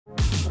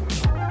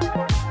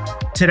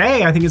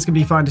today, I think it's gonna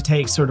be fun to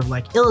take sort of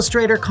like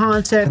Illustrator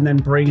content and then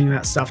bringing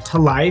that stuff to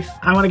life.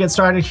 I wanna get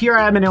started. Here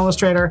I am in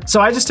Illustrator.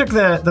 So I just took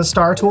the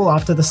star tool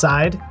off to the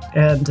side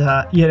and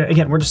you know,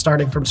 again, we're just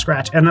starting from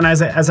scratch. And then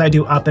as I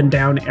do up and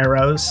down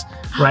arrows,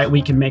 right,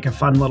 we can make a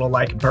fun little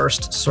like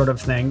burst sort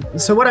of thing.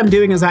 So what I'm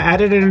doing is I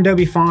added an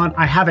Adobe font.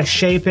 I have a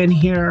shape in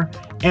here,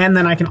 and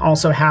then I can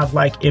also have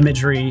like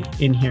imagery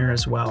in here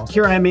as well.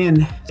 Here I'm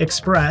in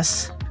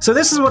Express. So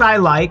this is what I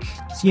like,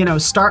 you know,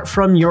 start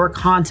from your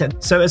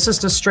content. So it's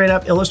just a straight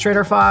up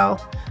Illustrator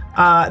file.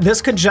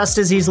 This could just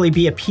as easily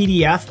be a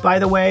PDF, by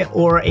the way,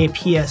 or a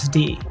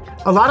PSD.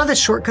 A lot of the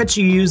shortcuts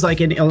you use like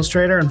in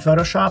Illustrator and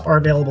Photoshop are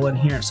available in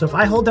here. So if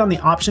I hold down the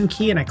Option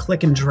key and I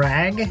click and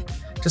drag,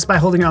 just by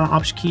holding down the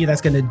Option key,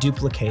 that's gonna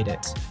duplicate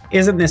it.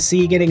 Isn't the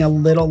C getting a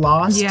little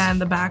lost? Yeah, in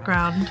the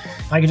background.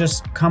 If I could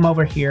just come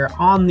over here.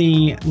 On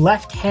the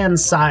left-hand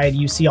side,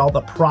 you see all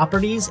the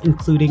properties,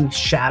 including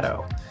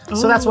shadow.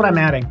 So that's what I'm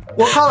adding.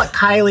 We'll call it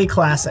Kylie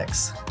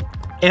Classics.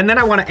 And then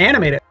I want to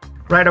animate it.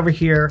 Right over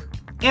here,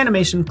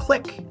 animation,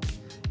 click.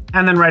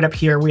 And then right up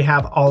here, we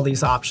have all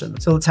these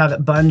options. So let's have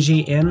it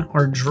bungee in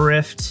or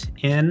drift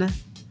in.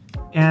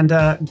 And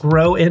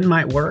grow in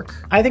might work.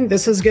 I think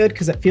this is good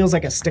because it feels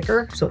like a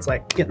sticker. So it's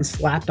like getting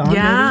slapped on.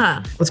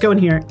 Yeah. Maybe. Let's go in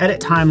here, edit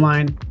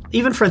timeline.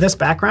 Even for this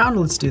background,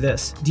 let's do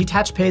this.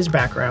 Detach page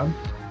background,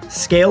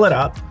 scale it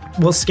up.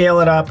 We'll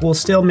scale it up. We'll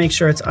still make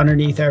sure it's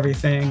underneath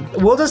everything.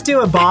 We'll just do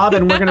a bob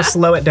and we're gonna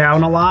slow it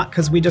down a lot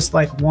because we just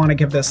like wanna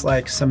give this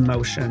like some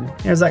motion.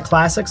 There's that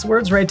classics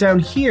words right down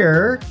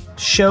here.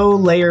 Show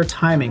layer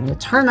timing. We'll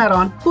turn that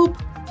on, boop.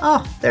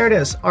 Oh, there it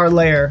is, our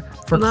layer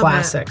for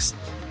classics.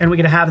 And we're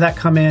gonna have that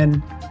come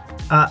in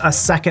a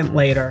second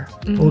later.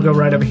 We'll go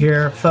right over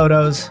here,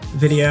 photos,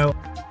 video.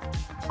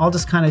 I'll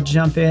just kind of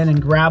jump in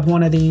and grab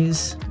one of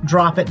these,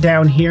 drop it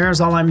down here is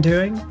all I'm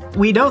doing.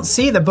 We don't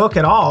see the book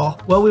at all.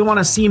 Well, we want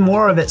to see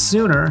more of it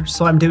sooner,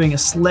 so I'm doing a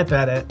slip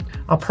edit.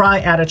 I'll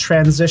probably add a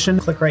transition,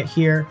 click right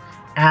here,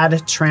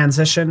 add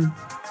transition,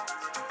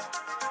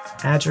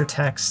 add your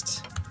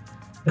text.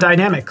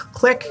 Dynamic,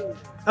 click.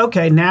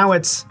 Okay, now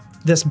it's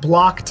this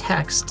block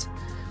text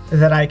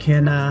that I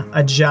can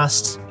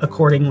adjust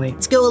accordingly.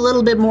 Let's go a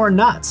little bit more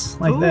nuts,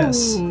 like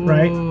this,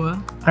 right?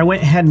 I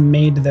went ahead and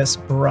made this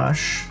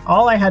brush.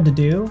 All I had to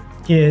do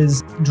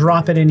is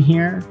drop it in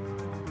here,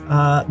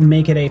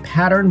 make it a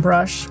pattern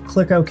brush,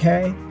 click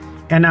OK.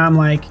 And now I'm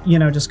like, you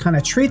know, just kind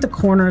of treat the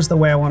corners the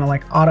way I want to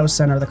like auto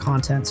center the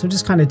content. So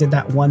just kind of did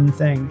that one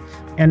thing.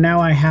 And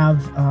now I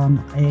have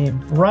a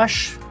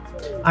brush.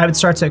 I would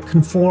start to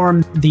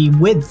conform the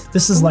width.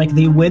 This is like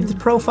the width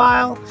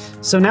profile.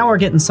 So now we're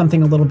getting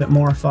something a little bit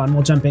more fun.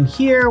 We'll jump in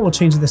here, we'll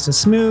change this to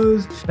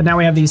smooth, but now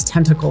we have these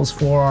tentacles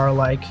for our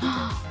like,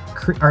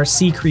 our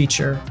sea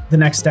creature. The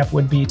next step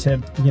would be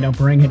to, you know,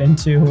 bring it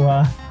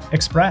into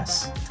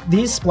Express.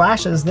 These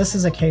splashes, this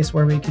is a case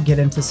where we could get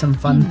into some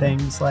fun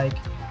things like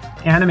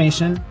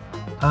animation,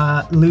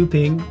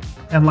 looping,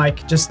 and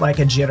like, just like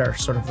a jitter,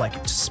 sort of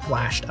like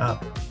splashed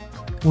up.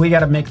 We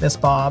gotta make this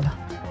bob.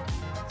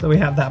 So we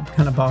have that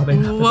kind of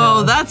bobbing.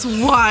 Whoa, that's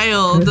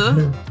wild.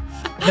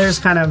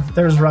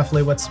 There's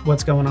roughly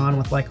what's going on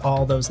with like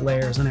all those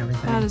layers and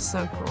everything. That is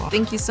so cool.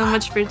 Thank you so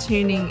much for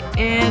tuning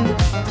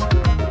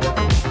in.